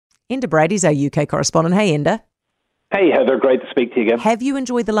Enda Brady's our UK correspondent. Hey, Enda. Hey, Heather, great to speak to you again. Have you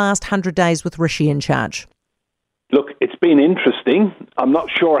enjoyed the last 100 days with Rishi in charge? Look, it's been interesting. I'm not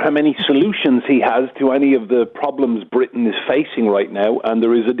sure how many solutions he has to any of the problems Britain is facing right now, and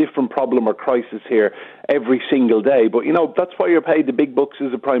there is a different problem or crisis here every single day. But, that's why you're paid the big bucks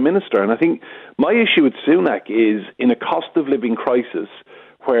as a Prime Minister. And I think my issue with Sunak is in a cost of living crisis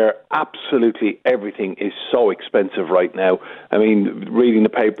where absolutely everything is so expensive right now. I mean, reading the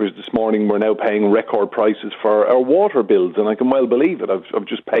papers this morning, we're now paying record prices for our water bills, and I can well believe it. I've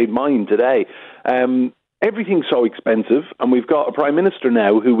just paid mine today. Everything's so expensive, and we've got a Prime Minister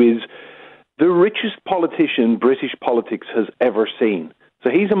now who is the richest politician British politics has ever seen. So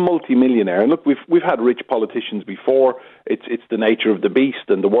he's a multi-millionaire. And look, we've had rich politicians before. It's the nature of the beast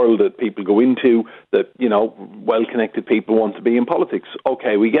and the world that people go into that, well-connected people want to be in politics.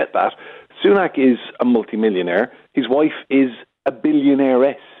 Okay, we get that. Sunak is a multi-millionaire. His wife is a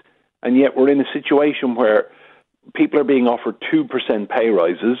billionairess. And yet we're in a situation where people are being offered 2% pay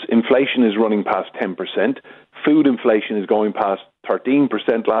rises. Inflation is running past 10%. Food inflation is going past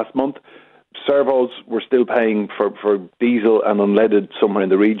 13% last month. Servos, we're still paying for diesel and unleaded somewhere in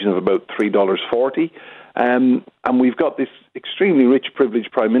the region of about $3.40. And we've got this extremely rich,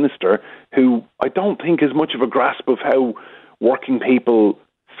 privileged Prime Minister who I don't think has much of a grasp of how working people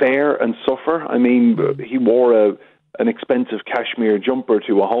fare and suffer. I mean, he wore an expensive cashmere jumper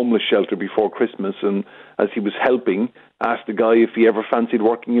to a homeless shelter before Christmas, and as he was helping, asked the guy if he ever fancied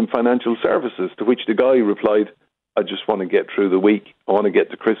working in financial services, to which the guy replied, I just want to get through the week. I want to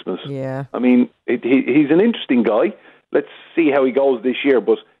get to Christmas. Yeah. I mean, he's an interesting guy. Let's see how he goes this year,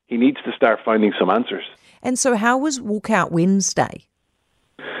 but he needs to start finding some answers. And so how was Walkout Wednesday?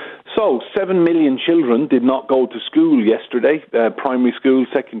 So, 7 million children did not go to school yesterday, primary school,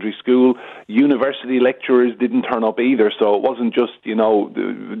 secondary school. University lecturers didn't turn up either, so it wasn't just,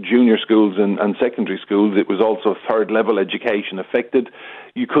 the junior schools and secondary schools. It was also third-level education affected.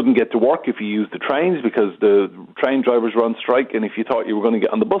 You couldn't get to work if you used the trains because the train drivers were on strike, and if you thought you were going to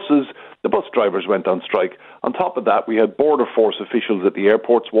get on the buses, the bus drivers went on strike. On top of that, we had Border Force officials at the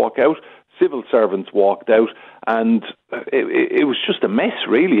airports walk out, civil servants walked out, and it was just a mess,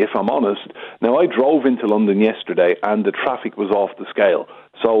 really, if I'm honest. Now, I drove into London yesterday, and the traffic was off the scale.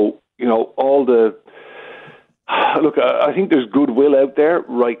 So, Look, I think there's goodwill out there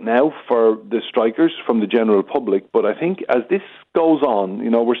right now for the strikers from the general public, but I think as this goes on,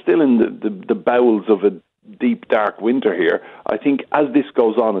 we're still in the bowels of a deep, dark winter here. I think as this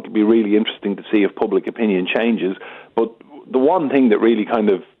goes on, it'll be really interesting to see if public opinion changes. But the one thing that really kind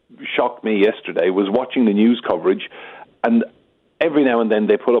of shocked me yesterday was watching the news coverage, and every now and then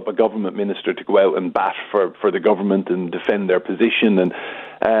they put up a government minister to go out and bat for the government and defend their position. And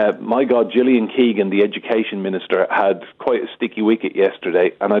my God, Gillian Keegan, the education minister, had quite a sticky wicket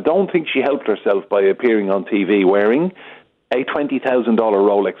yesterday. And I don't think she helped herself by appearing on TV wearing a $20,000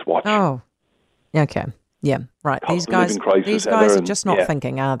 Rolex watch. Oh, okay. Yeah, right. These guys are just not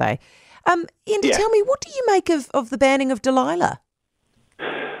thinking, are they? Enda, tell me, what do you make of the banning of Delilah?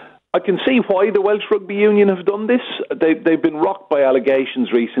 I can see why the Welsh Rugby Union have done this. They've been rocked by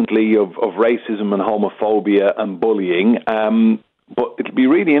allegations recently of racism and homophobia and bullying. But it'll be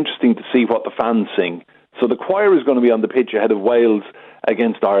really interesting to see what the fans sing. So the choir is going to be on the pitch ahead of Wales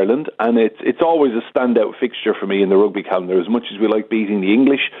against Ireland, and it's always a standout fixture for me in the rugby calendar. As much as we like beating the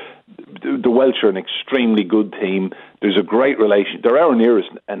English, the Welsh are an extremely good team. There's a great relation. They're our nearest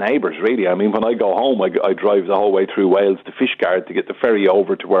neighbours, really. I mean, when I go home, I drive the whole way through Wales to Fishguard to get the ferry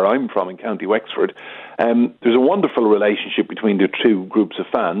over to where I'm from in County Wexford. There's a wonderful relationship between the two groups of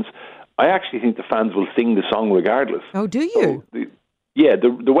fans. I actually think the fans will sing the song regardless. Oh, do you? So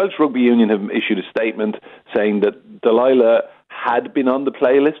the Welsh Rugby Union have issued a statement saying that Delilah had been on the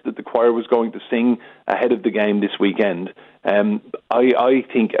playlist that the choir was going to sing ahead of the game this weekend. I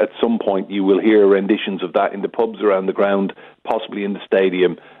think at some point you will hear renditions of that in the pubs around the ground, possibly in the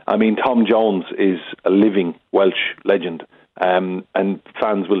stadium. I mean, Tom Jones is a living Welsh legend, and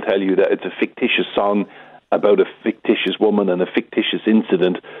fans will tell you that it's a fictitious song about a fictitious woman and a fictitious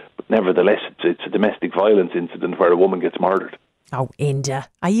incident, but nevertheless it's a domestic violence incident where a woman gets murdered. Oh, Enda,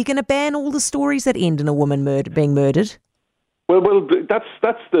 are you going to ban all the stories that end in a woman being murdered? Well, that's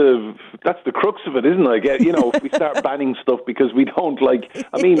the crux of it, isn't it? If we start banning stuff because we don't like,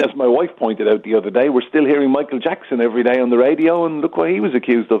 I mean, as my wife pointed out the other day, we're still hearing Michael Jackson every day on the radio, and look what he was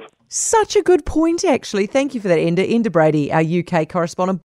accused of. Such a good point, actually. Thank you for that, Enda. Enda Brady, our UK correspondent.